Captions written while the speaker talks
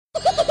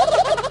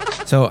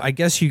So I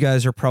guess you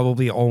guys are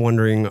probably all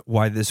wondering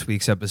why this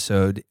week's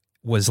episode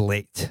was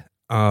late.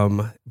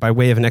 By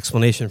way of an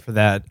explanation for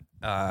that,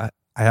 I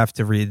have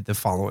to read the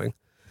following.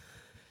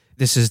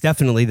 This is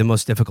definitely the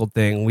most difficult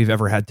thing we've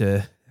ever had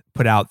to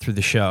put out through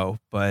the show,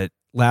 but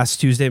last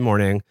Tuesday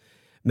morning,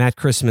 Matt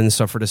Christman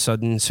suffered a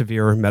sudden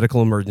severe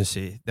medical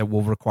emergency that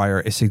will require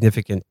a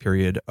significant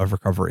period of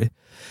recovery.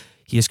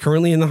 He is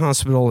currently in the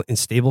hospital in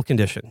stable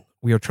condition.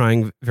 We are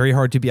trying very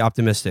hard to be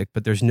optimistic,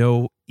 but there's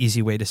no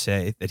easy way to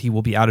say that he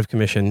will be out of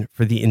commission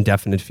for the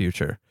indefinite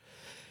future.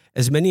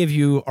 As many of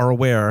you are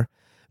aware,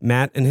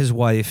 Matt and his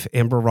wife,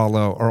 Amber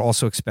Rollo, are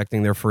also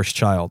expecting their first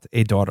child,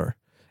 a daughter,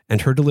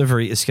 and her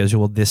delivery is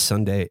scheduled this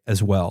Sunday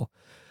as well.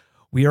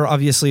 We are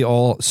obviously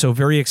all so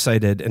very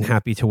excited and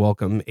happy to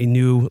welcome a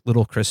new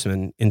little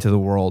Christman into the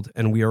world,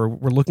 and we're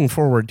looking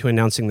forward to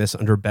announcing this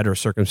under better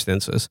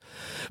circumstances.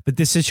 But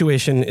this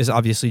situation is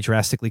obviously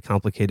drastically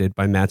complicated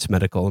by Matt's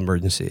medical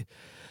emergency.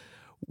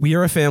 We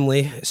are a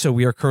family, so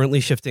we are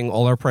currently shifting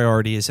all our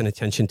priorities and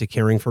attention to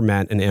caring for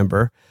Matt and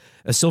Amber.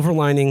 A silver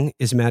lining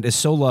is Matt is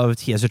so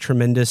loved, he has a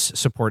tremendous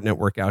support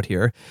network out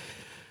here.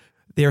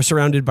 They are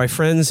surrounded by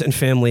friends and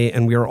family,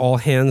 and we are all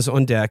hands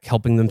on deck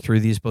helping them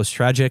through these both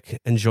tragic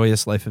and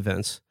joyous life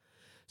events.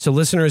 So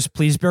listeners,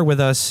 please bear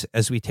with us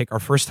as we take our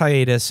first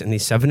hiatus in the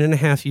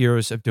 7.5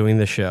 years of doing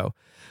this show.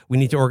 We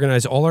need to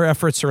organize all our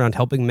efforts around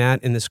helping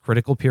Matt in this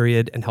critical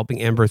period and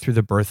helping Amber through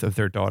the birth of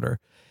their daughter.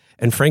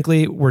 And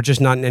frankly, we're just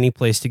not in any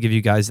place to give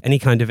you guys any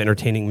kind of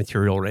entertaining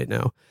material right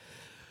now.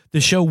 The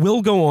show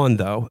will go on,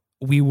 though.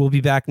 We will be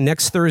back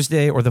next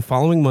Thursday or the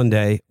following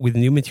Monday with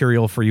new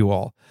material for you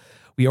all.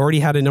 We already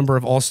had a number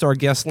of all-star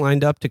guests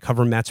lined up to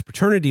cover Matt's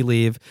paternity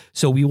leave,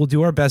 so we will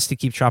do our best to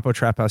keep Chapo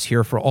Trap House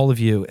here for all of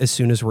you as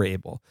soon as we're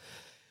able.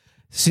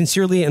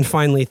 Sincerely and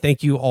finally,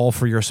 thank you all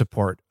for your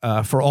support.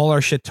 For all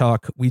our shit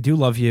talk, we do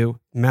love you,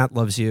 Matt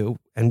loves you,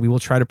 and we will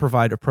try to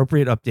provide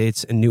appropriate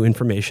updates and new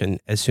information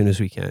as soon as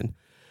we can.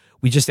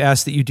 We just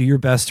ask that you do your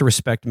best to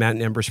respect Matt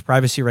and Amber's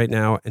privacy right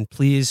now, and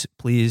please,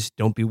 please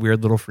don't be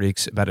weird little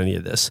freaks about any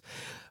of this.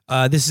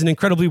 This is an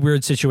incredibly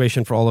weird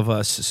situation for all of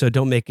us, so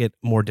don't make it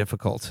more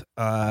difficult.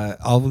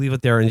 I'll leave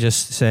it there and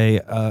just say,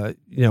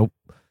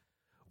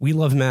 we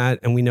love Matt,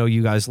 and we know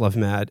you guys love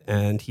Matt,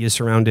 and he is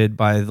surrounded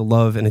by the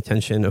love and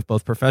attention of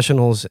both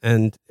professionals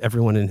and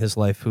everyone in his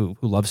life who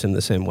loves him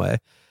the same way.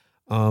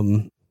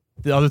 The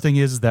other thing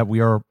is that we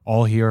are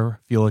all here,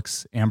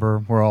 Felix,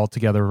 Amber, we're all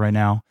together right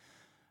now.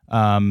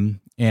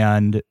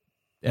 And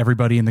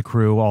everybody in the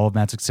crew, all of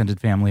Matt's extended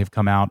family have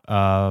come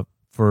out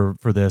for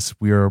this.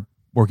 We are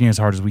working as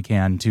hard as we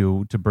can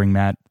to bring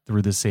Matt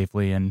through this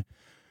safely and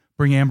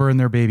bring Amber and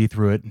their baby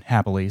through it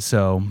happily.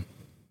 So,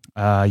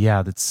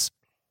 it's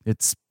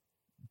a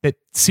bit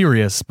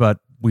serious, but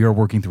we are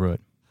working through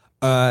it.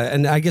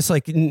 And I guess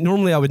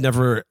normally I would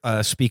never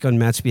speak on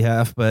Matt's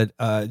behalf, but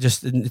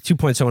just 2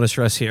 points I want to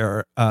stress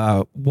here.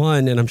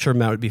 One, and I'm sure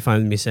Matt would be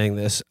fine with me saying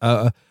this,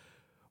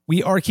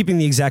 we are keeping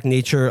the exact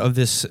nature of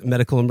this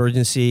medical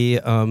emergency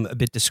a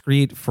bit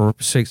discreet for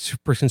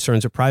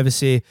concerns of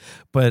privacy,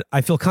 but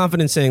I feel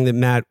confident saying that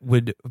Matt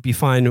would be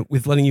fine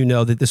with letting you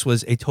know that this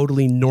was a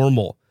totally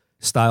normal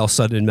style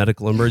sudden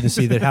medical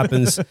emergency that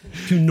happens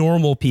to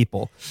normal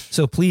people.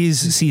 So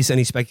please cease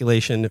any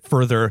speculation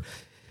further.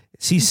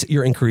 Cease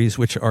your inquiries,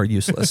 which are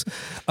useless.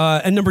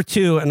 And number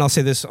two, and I'll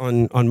say this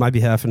on my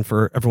behalf and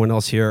for everyone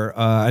else here,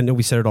 I know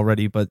we said it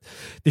already, but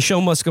the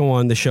show must go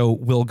on. The show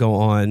will go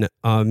on.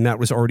 Matt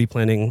was already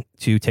planning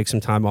to take some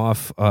time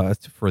off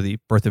for the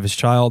birth of his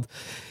child.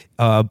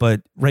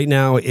 But right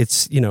now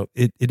it's,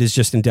 it is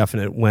just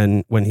indefinite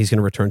when he's going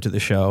to return to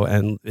the show.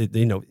 And,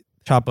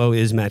 Chapo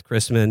is Matt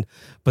Christman,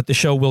 but the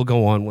show will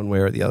go on one way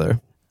or the other.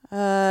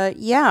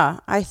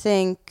 I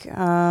think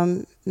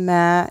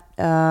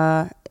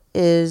Matt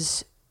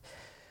is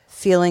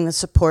feeling the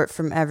support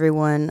from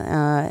everyone,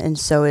 and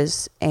so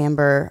is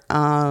Amber.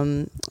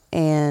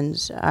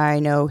 And I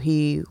know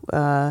he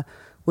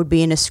would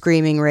be in a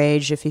screaming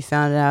rage if he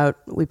found out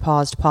we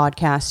paused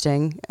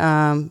podcasting.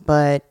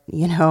 But,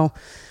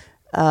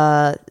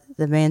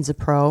 the man's a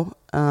pro.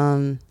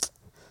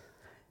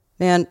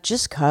 Man,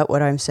 just cut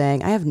what I'm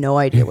saying. I have no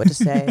idea what to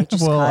say.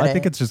 Just well, cut I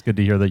think it's just good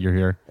to hear that you're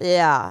here.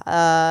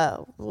 Yeah.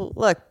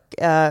 Look,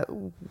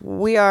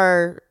 we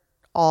are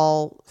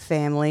all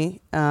family,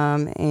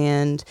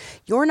 and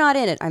you're not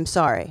in it. I'm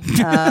sorry.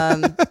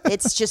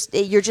 It's just,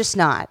 you're just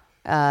not.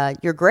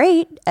 You're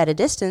great at a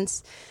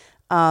distance,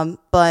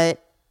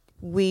 but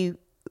we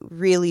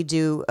really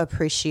do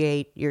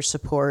appreciate your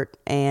support,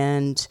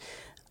 and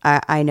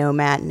I know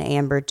Matt and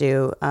Amber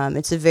do.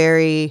 It's a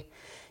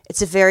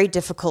very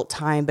difficult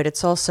time, but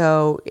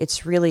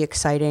it's really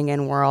exciting,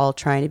 and we're all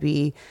trying to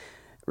be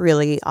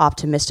really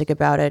optimistic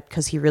about it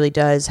because he really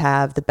does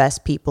have the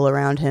best people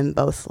around him,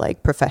 both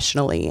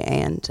professionally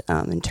and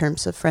in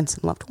terms of friends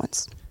and loved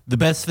ones. The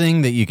best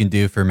thing that you can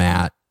do for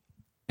Matt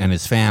and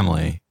his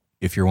family,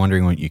 if you're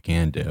wondering what you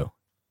can do,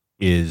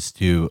 is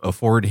to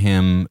afford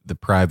him the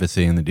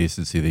privacy and the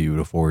decency that you would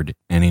afford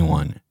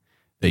anyone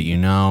that you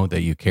know,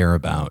 that you care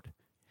about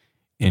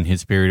in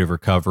his period of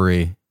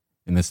recovery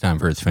and this time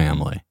for his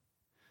family.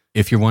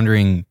 if you're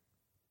wondering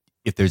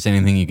if there's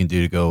anything you can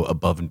do to go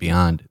above and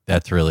beyond,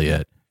 that's really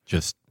it.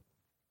 Just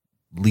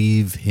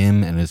leave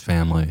him and his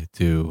family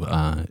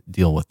to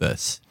deal with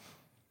this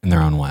in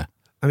their own way.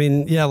 I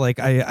mean, yeah, like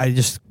I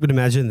just would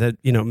imagine that,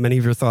 many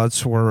of your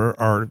thoughts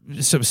are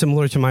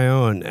similar to my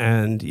own.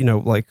 And,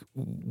 like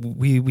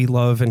we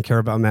love and care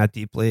about Matt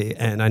deeply.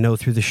 And I know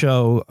through the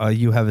show,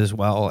 you have as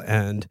well.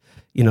 And,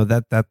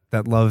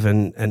 that love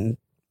and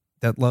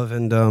that love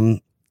and,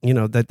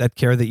 that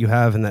care that you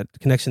have and that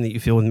connection that you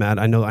feel with Matt,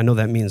 I know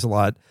that means a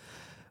lot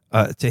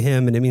to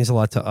him, and it means a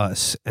lot to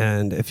us.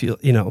 And if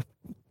we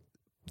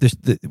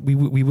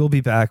will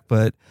be back,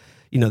 but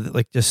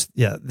this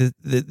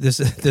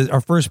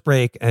our first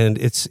break, and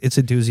it's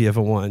a doozy of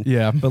a one.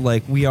 Yeah. But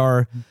like we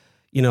are,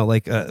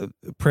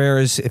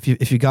 prayers.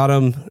 If you got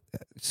them,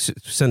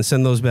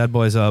 send those bad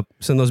boys up.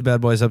 Send those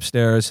bad boys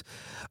upstairs.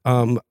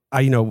 We're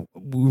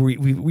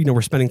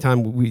spending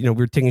time.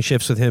 We're taking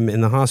shifts with him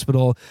in the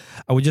hospital.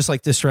 I would just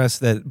like to stress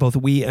that both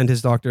we and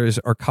his doctors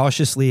are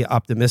cautiously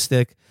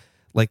optimistic.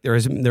 Like there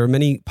are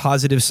many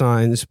positive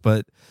signs,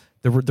 but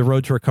the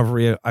road to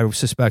recovery, I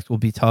suspect, will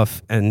be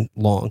tough and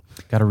long.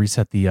 Got to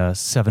reset the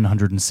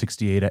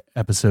 768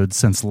 episodes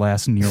since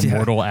last near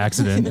mortal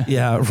accident.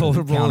 Yeah, roll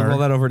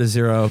that over to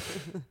 0.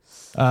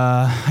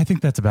 I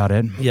think that's about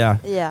it. Yeah.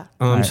 Yeah.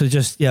 Right. So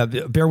just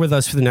bear with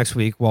us for the next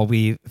week while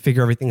we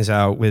figure everything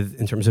out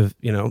in terms of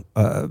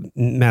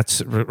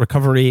Matt's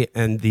recovery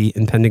and the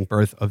impending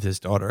birth of his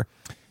daughter.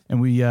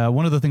 And we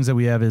one of the things that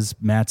we have is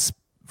Matt's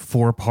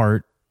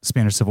 4-part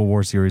Spanish Civil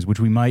War series, which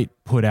we might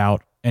put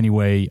out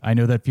anyway. I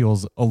know that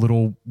feels a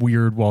little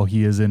weird while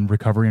he is in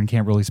recovery and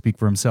can't really speak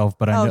for himself,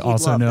 but I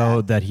also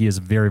know that he is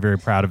very, very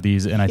proud of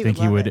these, and I think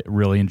he would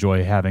really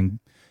enjoy having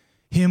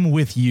him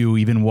with you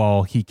even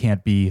while he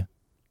can't be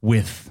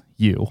with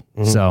you.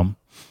 Mm-hmm. So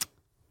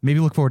maybe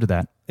look forward to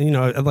that.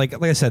 And,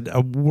 like I said,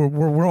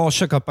 we're all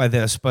shook up by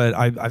this, but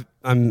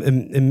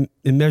I'm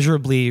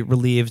immeasurably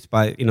relieved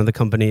by the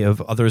company of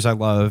others I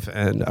love,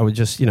 and I would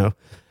just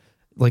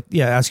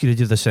ask you to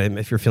do the same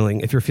if you're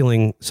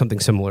feeling something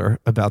similar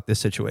about this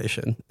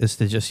situation, is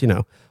to just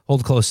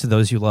hold close to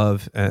those you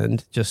love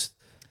and just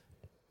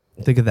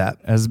think of that.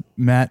 As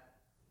Matt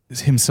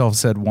himself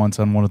said once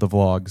on one of the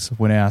vlogs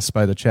when asked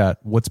by the chat,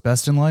 what's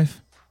best in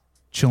life?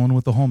 Chilling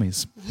with the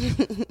homies.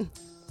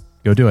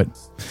 Go do it.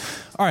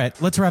 All right,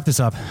 let's wrap this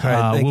up. All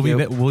right,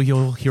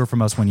 you'll hear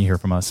from us when you hear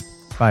from us.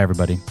 Bye,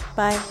 everybody.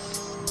 Bye.